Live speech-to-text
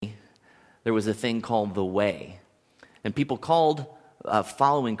there was a thing called the way. And people called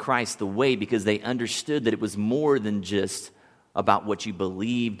following Christ the way because they understood that it was more than just about what you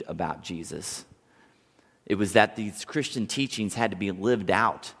believed about Jesus. It was that these Christian teachings had to be lived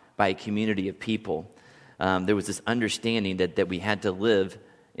out by a community of people. There was this understanding that we had to live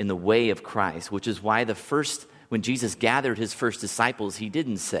in the way of Christ, which is why when Jesus gathered his first disciples, he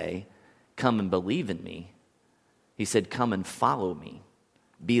didn't say, "Come and believe in me." He said, "Come and follow me.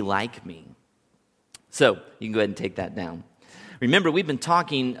 Be like me." So you can go ahead and take that down. Remember, we've been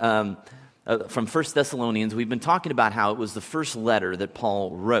talking from 1 Thessalonians, we've been talking about how it was the first letter that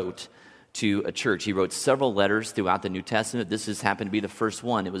Paul wrote to a church. He wrote several letters throughout the New Testament. This has happened to be the first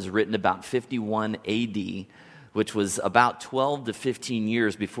one. It was written about 51 AD, which was about 12 to 15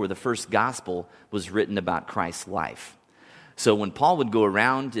 years before the first gospel was written about Christ's life. So when Paul would go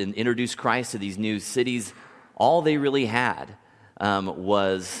around and introduce Christ to these new cities, all they really had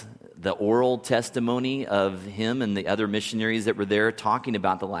was the oral testimony of him and the other missionaries that were there talking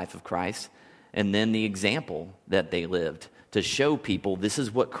about the life of Christ, and then the example that they lived to show people this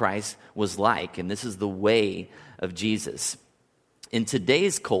is what Christ was like, and this is the way of Jesus. In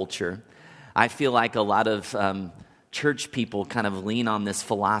today's culture, I feel like a lot of church people kind of lean on this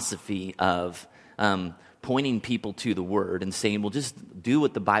philosophy of pointing people to the Word and saying, well, just do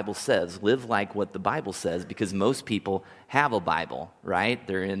what the Bible says. Live like what the Bible says, because most people have a Bible, right?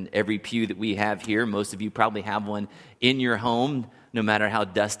 They're in every pew that we have here. Most of you probably have one in your home, no matter how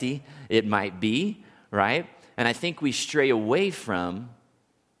dusty it might be, right? And I think we stray away from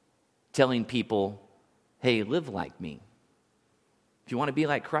telling people, hey, live like me. If you want to be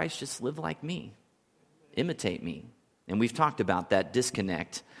like Christ, just live like me. Imitate me. And we've talked about that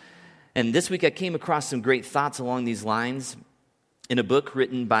disconnect. And this week I came across some great thoughts along these lines in a book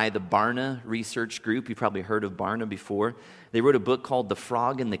written by the Barna Research Group. You've probably heard of Barna before. They wrote a book called The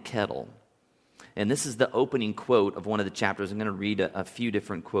Frog in the Kettle. And this is the opening quote of one of the chapters. I'm going to read a few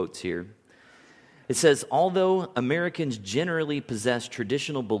different quotes here. It says, although Americans generally possess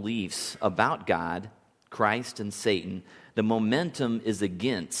traditional beliefs about God, Christ, and Satan, the momentum is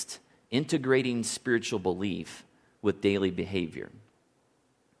against integrating spiritual belief with daily behavior.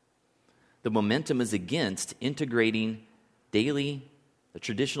 The momentum is against integrating the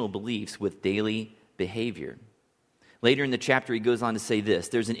traditional beliefs with daily behavior. Later in the chapter, he goes on to say this: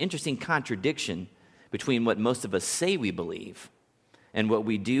 there's an interesting contradiction between what most of us say we believe and what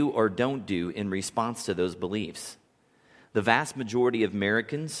we do or don't do in response to those beliefs. The vast majority of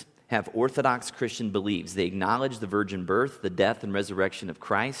Americans have Orthodox Christian beliefs. They acknowledge the virgin birth, the death and resurrection of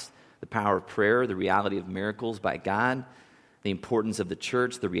Christ, the power of prayer, the reality of miracles by God, the importance of the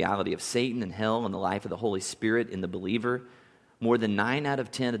church, the reality of Satan and hell, and the life of the Holy Spirit in the believer. More than 9 out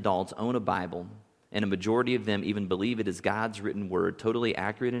of 10 adults own a Bible, and a majority of them even believe it is God's written word, totally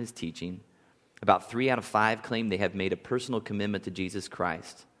accurate in his teaching. About 3 out of 5 claim they have made a personal commitment to Jesus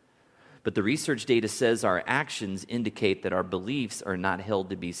Christ. But the research data says our actions indicate that our beliefs are not held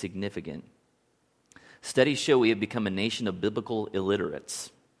to be significant. Studies show we have become a nation of biblical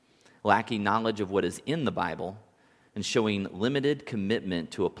illiterates, lacking knowledge of what is in the Bible and showing limited commitment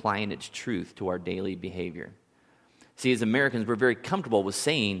to applying its truth to our daily behavior. See, as Americans, we're very comfortable with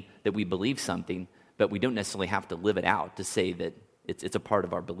saying that we believe something, but we don't necessarily have to live it out to say that it's a part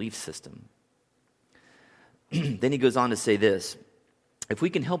of our belief system. Then he goes on to say this: if we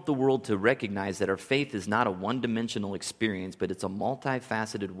can help the world to recognize that our faith is not a one-dimensional experience, but it's a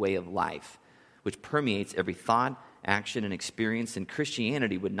multifaceted way of life, which permeates every thought, action, and experience, then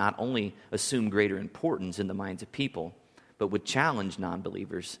Christianity would not only assume greater importance in the minds of people, but would challenge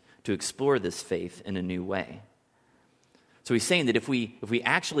non-believers to explore this faith in a new way. So he's saying that if we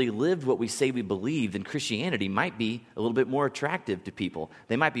actually lived what we say we believe, then Christianity might be a little bit more attractive to people.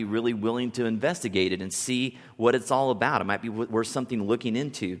 They might be really willing to investigate it and see what it's all about. It might be worth something looking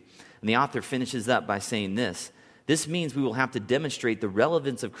into. And the author finishes up by saying this: this means we will have to demonstrate the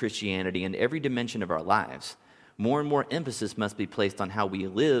relevance of Christianity in every dimension of our lives. More and more emphasis must be placed on how we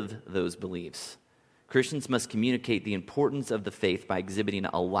live those beliefs. Christians must communicate the importance of the faith by exhibiting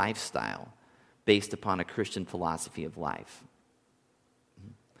a lifestyle based upon a Christian philosophy of life.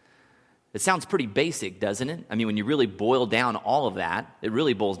 It sounds pretty basic, doesn't it? I mean, when you really boil down all of that, it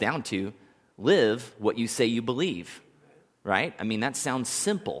really boils down to live what you say you believe, right? I mean, that sounds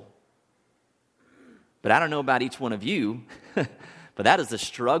simple. But I don't know about each one of you, but that is a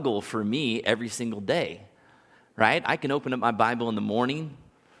struggle for me every single day, right? I can open up my Bible in the morning,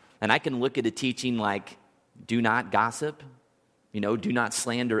 and I can look at a teaching like, do not gossip, do not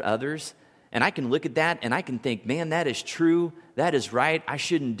slander others. And I can look at that and I can think, man, that is true. That is right. I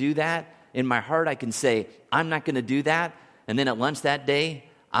shouldn't do that. In my heart, I can say, I'm not going to do that. And then at lunch that day,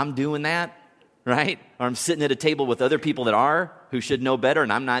 I'm doing that, right? Or I'm sitting at a table with other people that are, who should know better,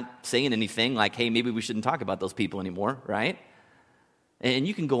 and I'm not saying anything like, hey, maybe we shouldn't talk about those people anymore, right? And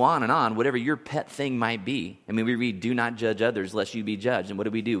you can go on, whatever your pet thing might be. I mean, we read, do not judge others lest you be judged. And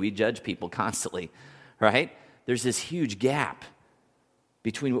what do? We judge people constantly, right? There's this huge gap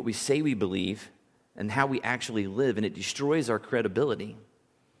between what we say we believe and how we actually live, and it destroys our credibility.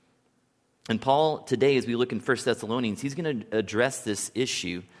 And Paul, today, as we look in 1 Thessalonians, he's going to address this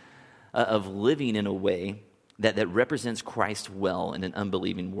issue of living in a way that represents Christ well in an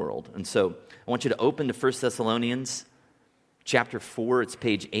unbelieving world. And so I want you to open to 1 Thessalonians chapter 4. It's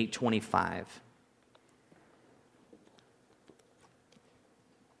page 825.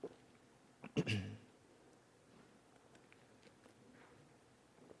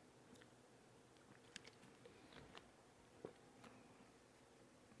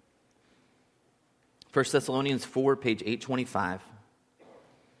 First Thessalonians 4, page 825.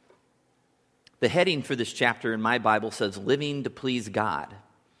 The heading for this chapter in my Bible says, Living to Please God.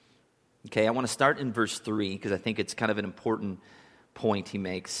 Okay, I want to start in verse 3 because I think it's kind of an important point he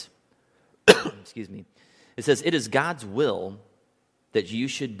makes. Excuse me. It says, It is God's will that you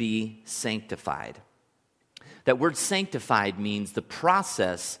should be sanctified. That word sanctified means the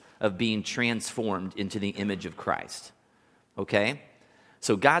process of being transformed into the image of Christ. Okay?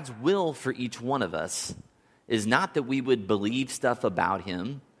 So God's will for each one of us is not that we would believe stuff about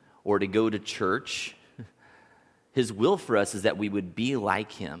him or to go to church. His will for us is that we would be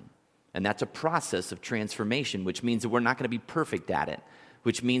like him. And that's a process of transformation, which means that we're not going to be perfect at it,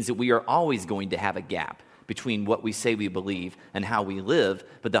 which means that we are always going to have a gap between what we say we believe and how we live.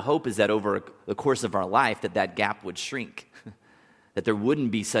 But the hope is that over the course of our life, that gap would shrink, that there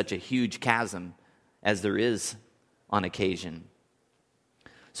wouldn't be such a huge chasm as there is on occasion.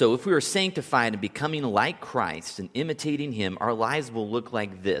 So if we are sanctified and becoming like Christ and imitating him, our lives will look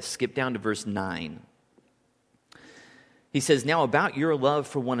like this. Skip down to verse 9. He says, Now about your love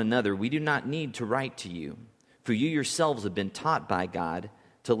for one another, we do not need to write to you, for you yourselves have been taught by God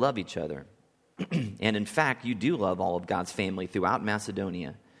to love each other. And in fact, you do love all of God's family throughout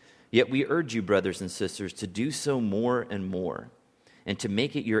Macedonia. Yet we urge you, brothers and sisters, to do so more and more, and to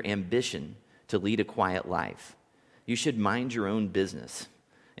make it your ambition to lead a quiet life. You should mind your own business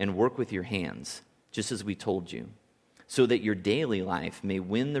and work with your hands, just as we told you, so that your daily life may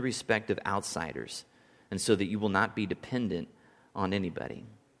win the respect of outsiders, and so that you will not be dependent on anybody.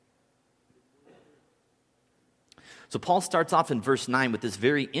 So Paul starts off in verse 9 with this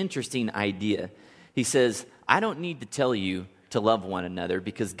very interesting idea. He says, I don't need to tell you to love one another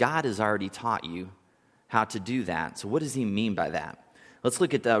because God has already taught you how to do that. So what does he mean by that? Let's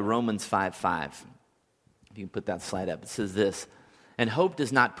look at Romans 5:5. If you can put that slide up. It says this, And hope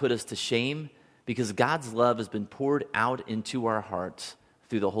does not put us to shame because God's love has been poured out into our hearts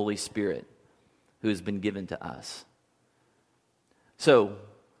through the Holy Spirit who has been given to us. So,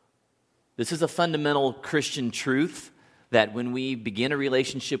 this is a fundamental Christian truth that when we begin a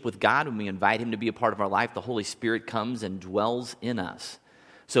relationship with God, when we invite him to be a part of our life, the Holy Spirit comes and dwells in us.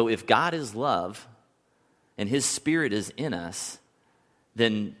 So if God is love and his Spirit is in us,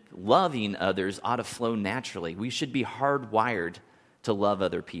 then loving others ought to flow naturally. We should be hardwired to love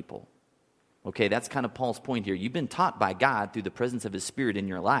other people. Okay, that's kind of Paul's point here. You've been taught by God through the presence of his Spirit in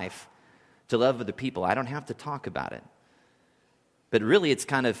your life to love other people. I don't have to talk about it. But really, it's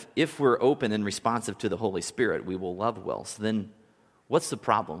kind of, if we're open and responsive to the Holy Spirit, we will love well. So then, what's the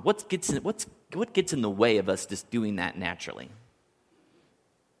problem? What gets in the way of us just doing that naturally?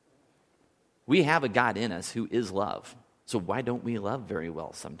 We have a God in us who is love. So why don't we love very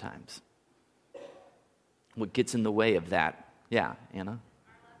well sometimes? What gets in the way of that? Yeah, Anna?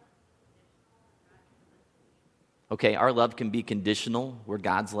 Okay, our love can be conditional, where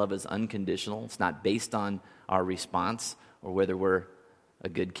God's love is unconditional. It's not based on our response or whether we're a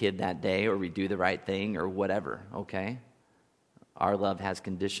good kid that day or we do the right thing or whatever, okay? Our love has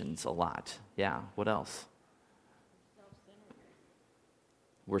conditions a lot. Yeah, what else?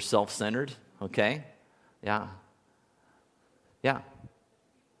 We're self-centered, okay? Yeah. Yeah.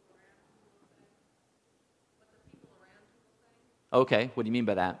 Okay, what do you mean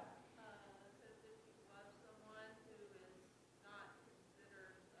by that?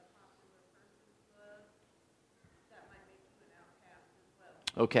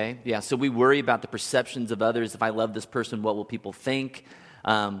 Okay, yeah, so we worry about the perceptions of others. If I love this person, what will people think?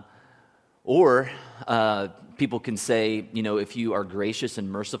 Or people can say, you know, if you are gracious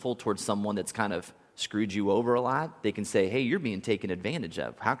and merciful towards someone that's kind of screwed you over a lot, they can say, hey, you're being taken advantage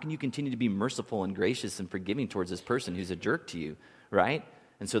of. How can you continue to be merciful and gracious and forgiving towards this person who's a jerk to you, right?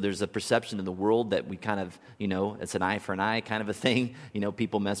 And so there's a perception in the world that we kind of, it's an eye for an eye kind of a thing.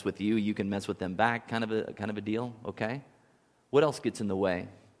 People mess with you, you can mess with them back, kind of a deal, okay? What else gets in the way?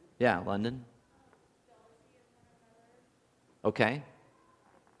 Yeah, London? Okay.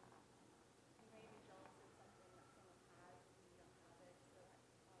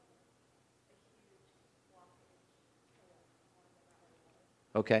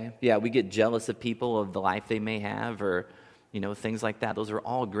 Okay, yeah, we get jealous of people, of the life they may have, or, things like that. Those are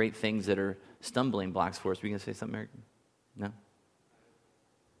all great things that are stumbling blocks for us. Were you going to say something, Eric? No?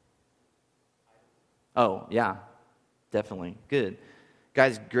 Oh, yeah, definitely. Good.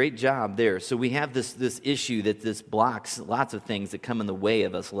 Guys, great job there. So we have this issue that this blocks lots of things that come in the way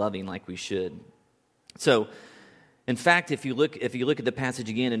of us loving like we should. So, in fact, if you look at the passage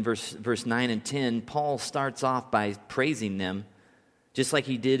again in verse 9 and 10, Paul starts off by praising them, just like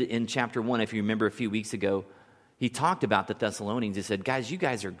he did in chapter 1. If you remember a few weeks ago, he talked about the Thessalonians. He said, guys, you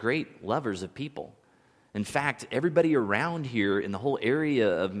guys are great lovers of people. In fact, everybody around here in the whole area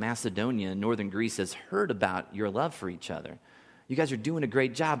of Macedonia and northern Greece has heard about your love for each other. You guys are doing a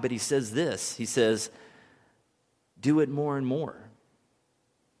great job, but he says this. He says, do it more and more.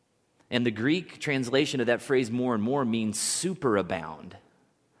 And the Greek translation of that phrase more and more means superabound.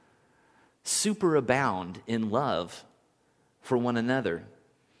 Superabound in love for one another.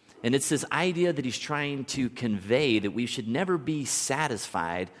 And it's this idea that he's trying to convey that we should never be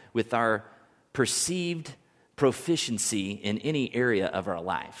satisfied with our perceived proficiency in any area of our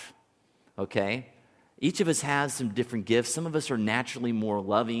life. Okay? Each of us has some different gifts. Some of us are naturally more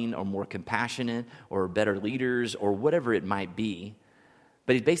loving or more compassionate or better leaders or whatever it might be.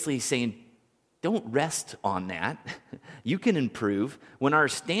 But he's basically saying, don't rest on that. You can improve. When our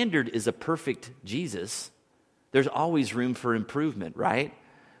standard is a perfect Jesus, there's always room for improvement, right?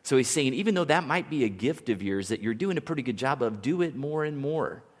 So he's saying, even though that might be a gift of yours that you're doing a pretty good job of, do it more and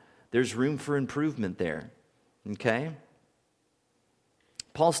more. There's room for improvement there, okay?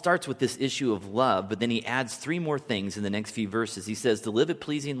 Paul starts with this issue of love, but then he adds 3 more things in the next few verses. He says, to live a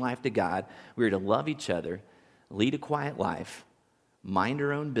pleasing life to God, we are to love each other, lead a quiet life, mind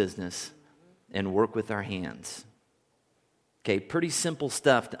our own business, and work with our hands. Okay, pretty simple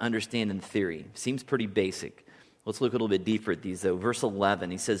stuff to understand in theory. Seems pretty basic. Let's look a little bit deeper at these, though. Verse 11,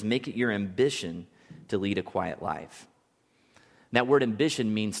 he says, make it your ambition to lead a quiet life. That word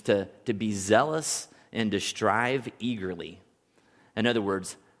ambition means to be zealous and to strive eagerly. In other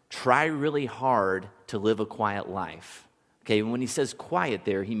words, try really hard to live a quiet life. Okay, when he says quiet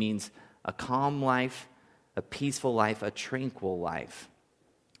there, he means a calm life, a peaceful life, a tranquil life.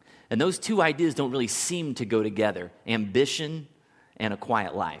 And those two ideas don't really seem to go together, ambition and a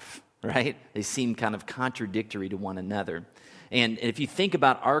quiet life, right? They seem kind of contradictory to one another. And if you think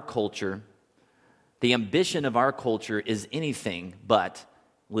about our culture, the ambition of our culture is anything but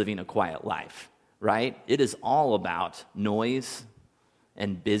living a quiet life, right? It is all about noise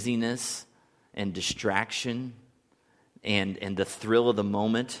and busyness and distraction and the thrill of the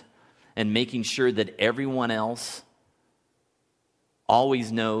moment and making sure that everyone else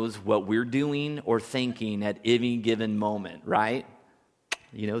always knows what we're doing or thinking at any given moment, right?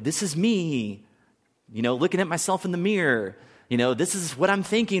 This is me, looking at myself in the mirror. This is what I'm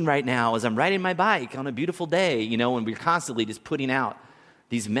thinking right now as I'm riding my bike on a beautiful day, and we're constantly just putting out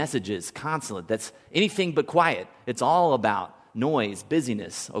these messages constantly. That's anything but quiet. It's all about noise,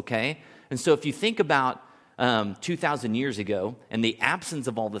 busyness, okay? And so if you think about 2,000 years ago and the absence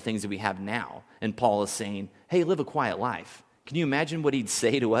of all the things that we have now, and Paul is saying, hey, live a quiet life. Can you imagine what he'd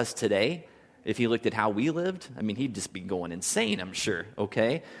say to us today if he looked at how we lived? I mean, he'd just be going insane, I'm sure,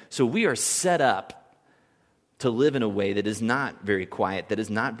 okay? So we are set up to live in a way that is not very quiet, that is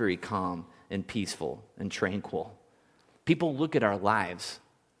not very calm and peaceful and tranquil. People look at our lives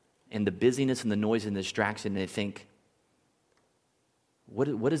and the busyness and the noise and the distraction, and they think,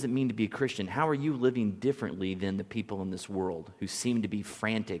 what does it mean to be a Christian? How are you living differently than the people in this world who seem to be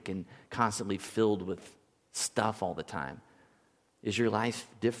frantic and constantly filled with stuff all the time? Is your life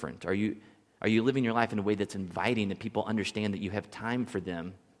different? Are you living your life in a way that's inviting that people understand that you have time for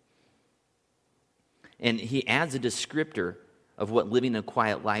them? And he adds a descriptor of what living a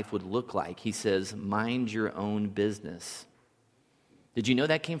quiet life would look like. He says, mind your own business. Did you know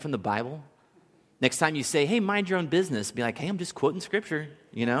that came from the Bible? Next time you say, hey, mind your own business, be like, hey, I'm just quoting scripture,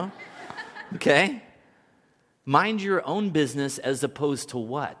 Okay? Mind your own business as opposed to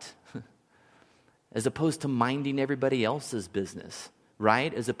what? As opposed to minding everybody else's business,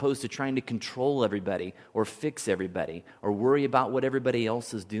 right? As opposed to trying to control everybody or fix everybody or worry about what everybody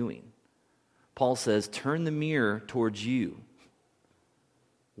else is doing. Paul says, turn the mirror towards you.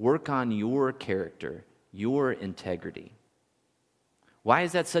 Work on your character, your integrity. Why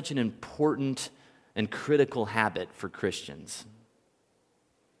is that such an important and critical habit for Christians?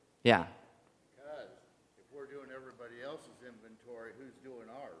 Yeah. Because if we're doing everybody else's inventory, who's doing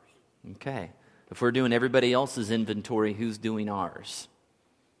ours? Okay. If we're doing everybody else's inventory, who's doing ours?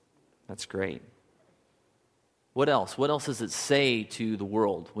 That's great. What else? What else does it say to the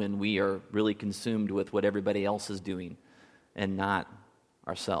world when we are really consumed with what everybody else is doing and not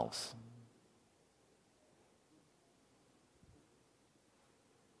ourselves?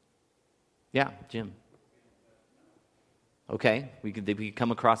 Yeah, Jim. Okay, we could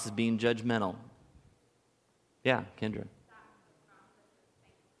come across as being judgmental. Yeah, Kendra.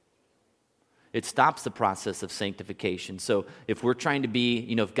 It stops the process of sanctification. So if we're trying to be,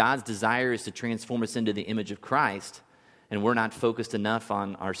 if God's desire is to transform us into the image of Christ, and we're not focused enough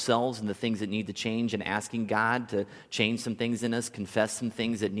on ourselves and the things that need to change and asking God to change some things in us, confess some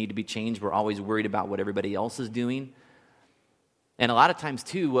things that need to be changed, we're always worried about what everybody else is doing. And a lot of times,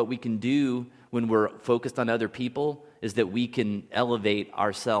 too, what we can do when we're focused on other people is that we can elevate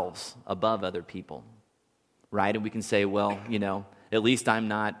ourselves above other people, right? And we can say, well, at least I'm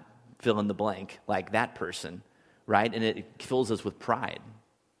not fill in the blank like that person, right? And it fills us with pride.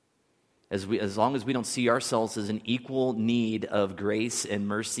 As long as we don't see ourselves as an equal need of grace and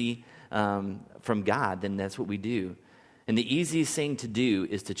mercy from God, then that's what we do. And the easiest thing to do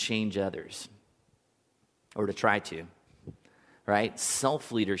is to change others, or to try to, right?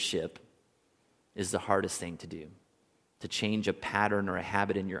 Self-leadership is the hardest thing to do, to change a pattern or a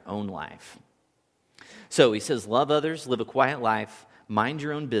habit in your own life. So he says, love others, live a quiet life, mind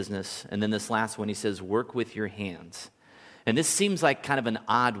your own business, and then this last one, he says, work with your hands. And this seems like kind of an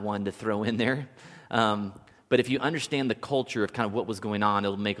odd one to throw in there, but if you understand the culture of kind of what was going on,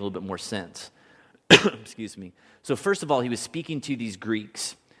 it'll make a little bit more sense. Excuse me. So first of all, he was speaking to these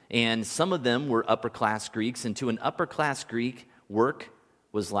Greeks, and some of them were upper-class Greeks, and to an upper-class Greek, work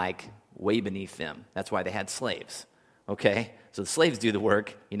was like way beneath them. That's why they had slaves, okay? So the slaves do the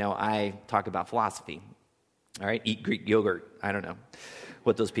work. I talk about philosophy. All right, eat Greek yogurt. I don't know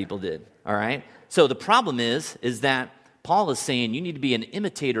what those people did. All right, so the problem is that Paul is saying you need to be an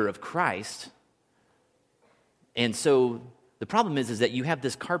imitator of Christ. And so the problem is that you have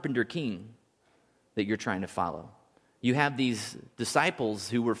this carpenter king that you're trying to follow. You have these disciples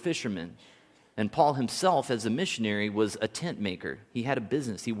who were fishermen. And Paul himself, as a missionary, was a tent maker. He had a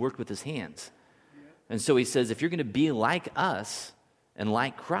business. He worked with his hands. And so he says, if you're going to be like us and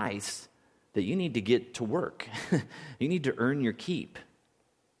like Christ, that you need to get to work. You need to earn your keep.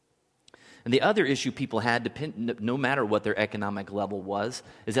 And the other issue people had, no matter what their economic level was,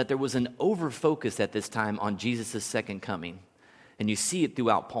 is that there was an over-focus at this time on Jesus' second coming. And you see it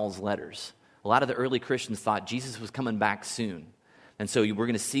throughout Paul's letters. A lot of the early Christians thought Jesus was coming back soon. And so we're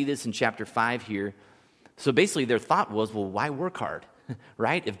going to see this in chapter 5 here. So basically their thought was, well, why work hard,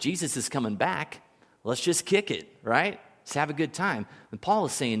 right? If Jesus is coming back, let's just kick it, right? Let's have a good time. And Paul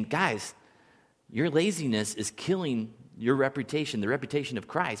is saying, guys, your laziness is killing your reputation, the reputation of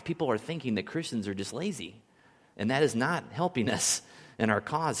Christ. People are thinking that Christians are just lazy, and that is not helping us in our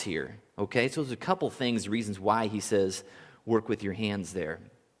cause here, okay? So there's a couple things, reasons why he says, work with your hands there.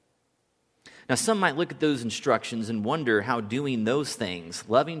 Now, some might look at those instructions and wonder how doing those things,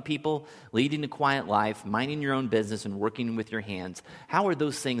 loving people, leading a quiet life, minding your own business, and working with your hands, how are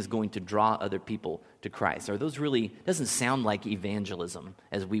those things going to draw other people to Christ? Are those really, doesn't sound like evangelism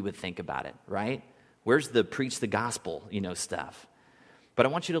as we would think about it, right? Where's the preach the gospel, stuff? But I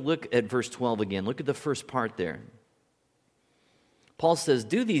want you to look at verse 12 again. Look at the first part there. Paul says,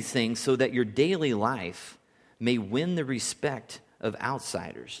 do these things so that your daily life may win the respect of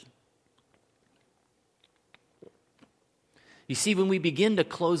outsiders. You see, when we begin to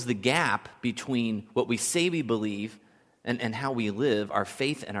close the gap between what we say we believe and how we live, our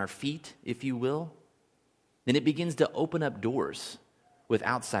faith and our feet, if you will, then it begins to open up doors with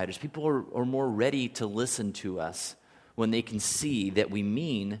outsiders. People are more ready to listen to us when they can see that we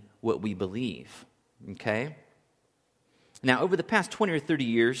mean what we believe, okay? Now, over the past 20 or 30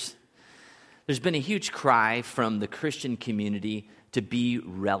 years, there's been a huge cry from the Christian community to be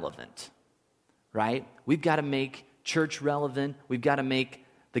relevant, right? We've got to make church relevant. We've got to make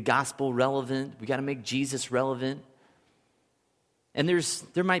the gospel relevant. We've got to make Jesus relevant. And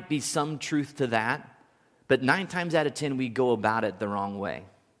there might be some truth to that, but 9 times out of 10, we go about it the wrong way.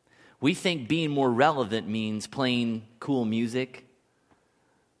 We think being more relevant means playing cool music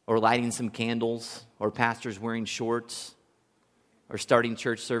or lighting some candles or pastors wearing shorts or starting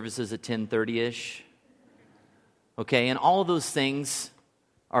church services at 10:30-ish. Okay, and all of those things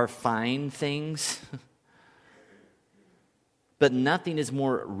are fine things, but nothing is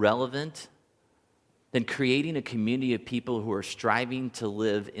more relevant than creating a community of people who are striving to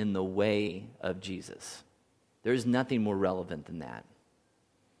live in the way of Jesus. There's nothing more relevant than that.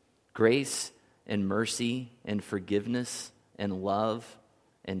 Grace and mercy and forgiveness and love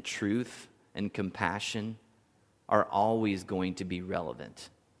and truth and compassion are always going to be relevant.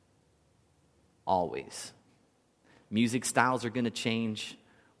 Always. Music styles are going to change.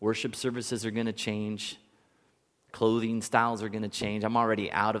 Worship services are going to change. Clothing styles are going to change. I'm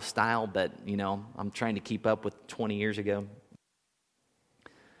already out of style, but, I'm trying to keep up with 20 years ago.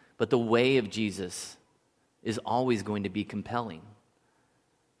 But the way of Jesus is always going to be compelling.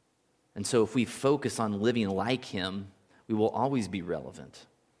 And so if we focus on living like him, we will always be relevant.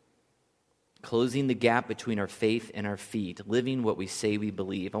 Closing the gap between our faith and our feet, living what we say we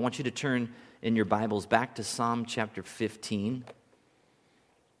believe. I want you to turn in your Bibles back to Psalm chapter 15.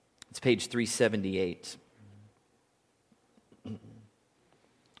 It's page 378.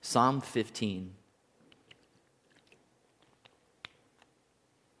 Psalm 15.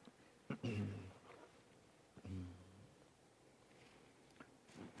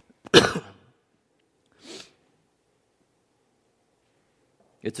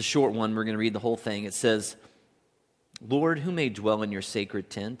 It's a short one. We're going to read the whole thing. It says, Lord, who may dwell in your sacred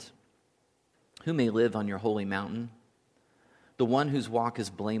tent? Who may live on your holy mountain? The one whose walk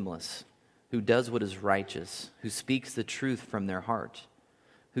is blameless, who does what is righteous, who speaks the truth from their heart,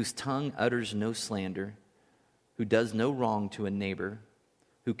 whose tongue utters no slander, who does no wrong to a neighbor,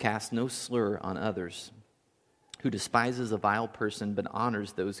 who casts no slur on others, who despises a vile person but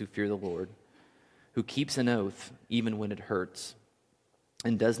honors those who fear the Lord, who keeps an oath even when it hurts,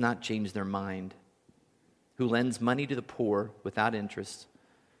 and does not change their mind, who lends money to the poor without interest,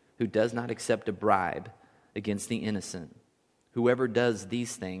 who does not accept a bribe against the innocent. Whoever does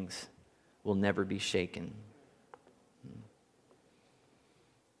these things will never be shaken.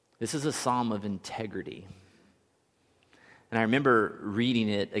 This is a psalm of integrity. And I remember reading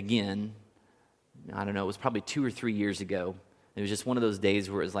it again, I don't know, it was probably 2 or 3 years ago. It was just one of those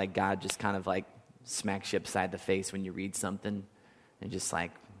days where it was like God just kind of like smacks you upside the face when you read something. And just like,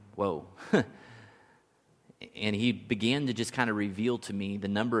 whoa. And he began to just kind of reveal to me the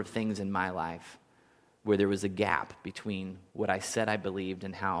number of things in my life where there was a gap between what I said I believed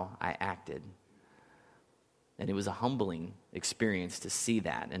and how I acted. And it was a humbling experience to see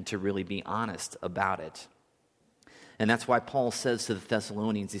that and to really be honest about it. And that's why Paul says to the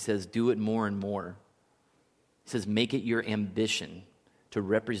Thessalonians, he says, do it more and more. He says, make it your ambition to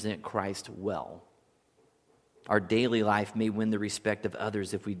represent Christ well. Our daily life may win the respect of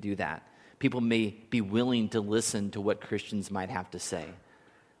others if we do that. People may be willing to listen to what Christians might have to say.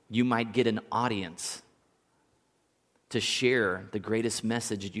 You might get an audience to share the greatest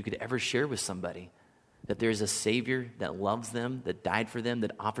message that you could ever share with somebody. That there's a Savior that loves them, that died for them,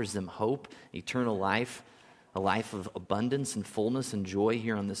 that offers them hope, eternal life, a life of abundance and fullness and joy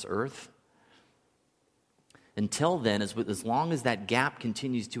here on this earth. Until then, as long as that gap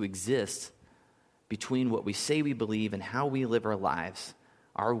continues to exist between what we say we believe and how we live our lives,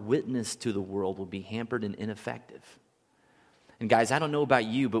 our witness to the world will be hampered and ineffective. And guys, I don't know about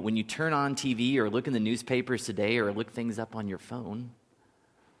you, but when you turn on TV or look in the newspapers today or look things up on your phone,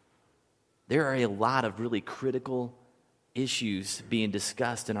 there are a lot of really critical issues being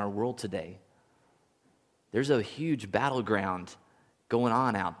discussed in our world today. There's a huge battleground going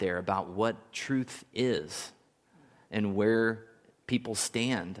on out there about what truth is and where people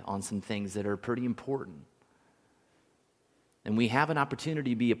stand on some things that are pretty important. And we have an opportunity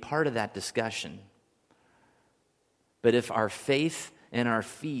to be a part of that discussion. But if our faith and our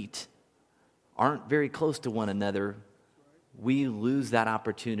feet aren't very close to one another, we lose that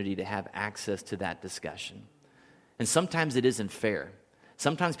opportunity to have access to that discussion. And sometimes it isn't fair.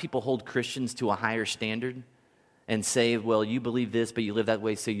 Sometimes people hold Christians to a higher standard and say, well, you believe this, but you live that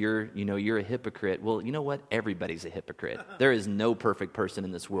way, so you're a hypocrite. Well, you know what? Everybody's a hypocrite. There is no perfect person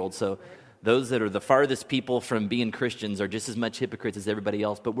in this world. So those that are the farthest people from being Christians are just as much hypocrites as everybody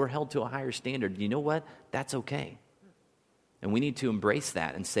else, but we're held to a higher standard. You know what? That's okay. And we need to embrace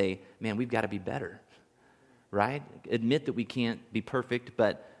that and say, man, we've got to be better, right? Admit that we can't be perfect,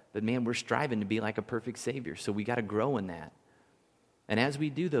 but man, we're striving to be like a perfect Savior, so we got to grow in that. And as we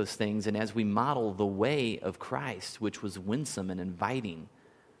do those things, and as we model the way of Christ, which was winsome and inviting,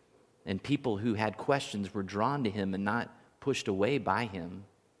 and people who had questions were drawn to him and not pushed away by him,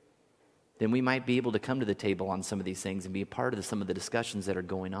 then we might be able to come to the table on some of these things and be a part of some of the discussions that are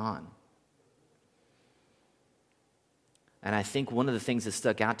going on. And I think one of the things that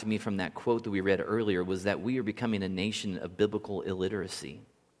stuck out to me from that quote that we read earlier was that we are becoming a nation of biblical illiteracy.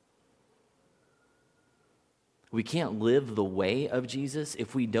 We can't live the way of Jesus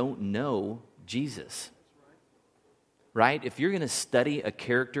if we don't know Jesus. Right? If you're going to study a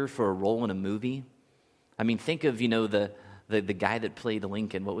character for a role in a movie, I mean, think of, the guy that played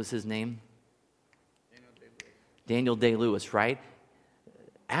Lincoln. What was his name? Daniel Day-Lewis, right?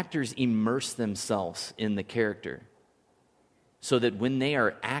 Actors immerse themselves in the character so that when they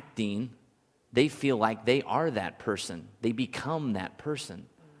are acting, they feel like they are that person. They become that person.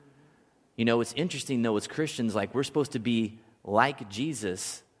 It's interesting, though, as Christians, like, we're supposed to be like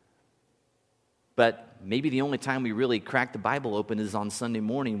Jesus, but maybe the only time we really crack the Bible open is on Sunday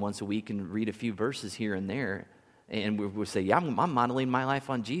morning once a week and read a few verses here and there. And we'll say, yeah, I'm modeling my life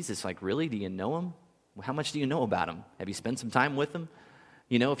on Jesus. Like, really? Do you know him? How much do you know about him? Have you spent some time with him?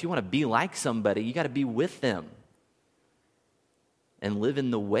 If you want to be like somebody, you got to be with them and live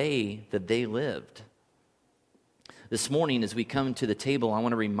in the way that they lived. This morning, as we come to the table, I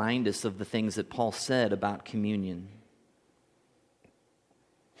want to remind us of the things that Paul said about communion.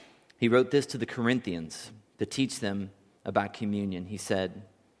 He wrote this to the Corinthians to teach them about communion. He said,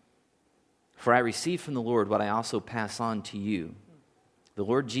 "For I received from the Lord what I also pass on to you. The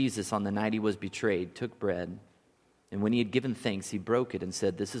Lord Jesus, on the night he was betrayed, took bread, and when he had given thanks, he broke it and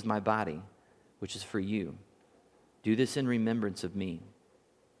said, 'This is my body, which is for you. Do this in remembrance of me.'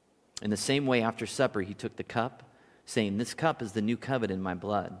 In the same way, after supper, he took the cup, saying, 'This cup is the new covenant in my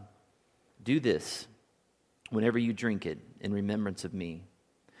blood. Do this whenever you drink it in remembrance of me.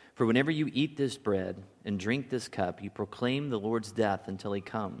 For whenever you eat this bread and drink this cup, you proclaim the Lord's death until he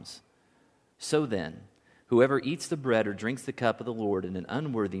comes. So then, whoever eats the bread or drinks the cup of the Lord in an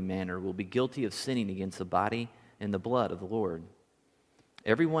unworthy manner will be guilty of sinning against the body and the blood of the Lord.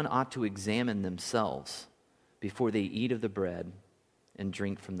 Everyone ought to examine themselves before they eat of the bread and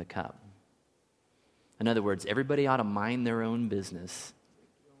drink from the cup.'" In other words, everybody ought to mind their own business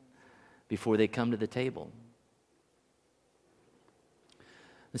before they come to the table.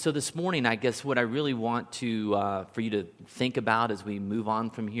 And so this morning, I guess what I really want to for you to think about as we move on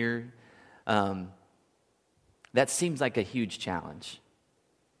from here, that seems like a huge challenge.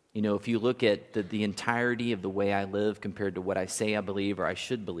 If you look at the entirety of the way I live compared to what I say I believe or I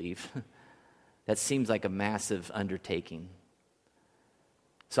should believe, that seems like a massive undertaking.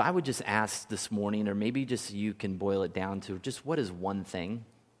 So I would just ask this morning, or maybe just you can boil it down to just what is one thing?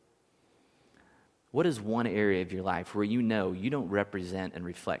 What is one area of your life where you don't represent and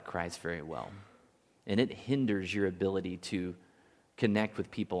reflect Christ very well? And it hinders your ability to connect with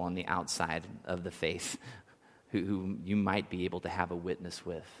people on the outside of the faith who you might be able to have a witness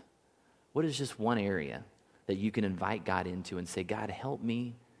with. What is just one area that you can invite God into and say, "God, help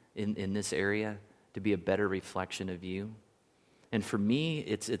me in this area to be a better reflection of you"? And for me,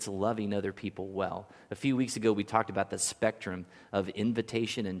 it's loving other people well. A few weeks ago, we talked about the spectrum of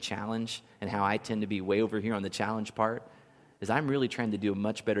invitation and challenge, and how I tend to be way over here on the challenge part, is I'm really trying to do a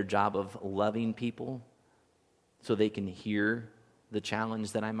much better job of loving people so they can hear the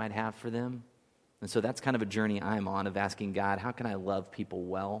challenge that I might have for them. And so that's kind of a journey I'm on, of asking God, how can I love people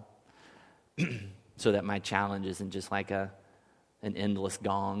well so that my challenge isn't just like an endless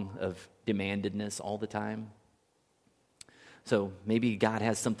gong of demandedness all the time. So maybe God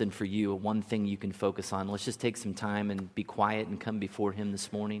has something for you, one thing you can focus on. Let's just take some time and be quiet and come before him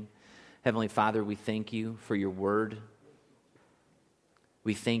this morning. Heavenly Father, we thank you for your word.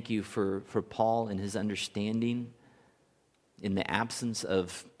 We thank you for Paul and his understanding in the absence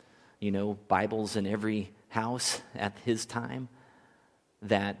of, Bibles in every house at his time,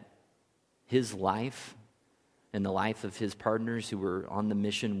 that his life and the life of his partners who were on the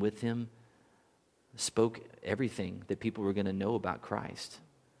mission with him spoke everything that people were going to know about Christ.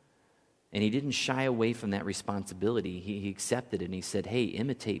 And he didn't shy away from that responsibility. He accepted it, and he said, "Hey,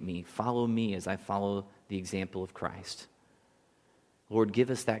 imitate me, follow me as I follow the example of Christ." Lord, give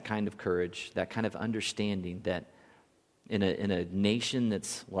us that kind of courage, that kind of understanding that in a nation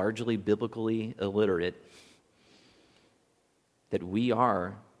that's largely biblically illiterate, that we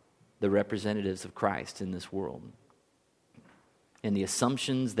are the representatives of Christ in this world. And the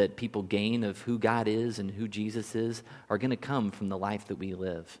assumptions that people gain of who God is and who Jesus is are going to come from the life that we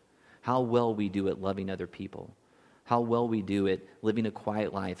live. How well we do at loving other people. How well we do at living a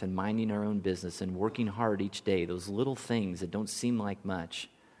quiet life and minding our own business and working hard each day. Those little things that don't seem like much.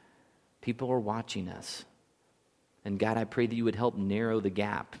 People are watching us. And God, I pray that you would help narrow the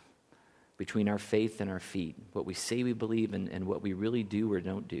gap between our faith and our feet. What we say we believe and what we really do or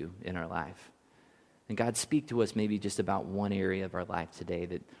don't do in our life. And God, speak to us maybe just about one area of our life today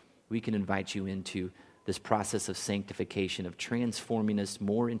that we can invite you into this process of sanctification, of transforming us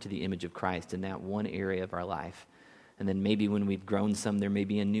more into the image of Christ in that one area of our life. And then maybe when we've grown some, there may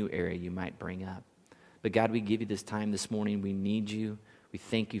be a new area you might bring up. But God, we give you this time this morning. We need you. We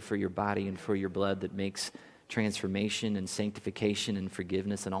thank you for your body and for your blood that makes transformation and sanctification and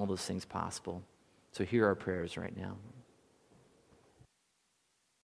forgiveness and all those things possible. So hear our prayers right now.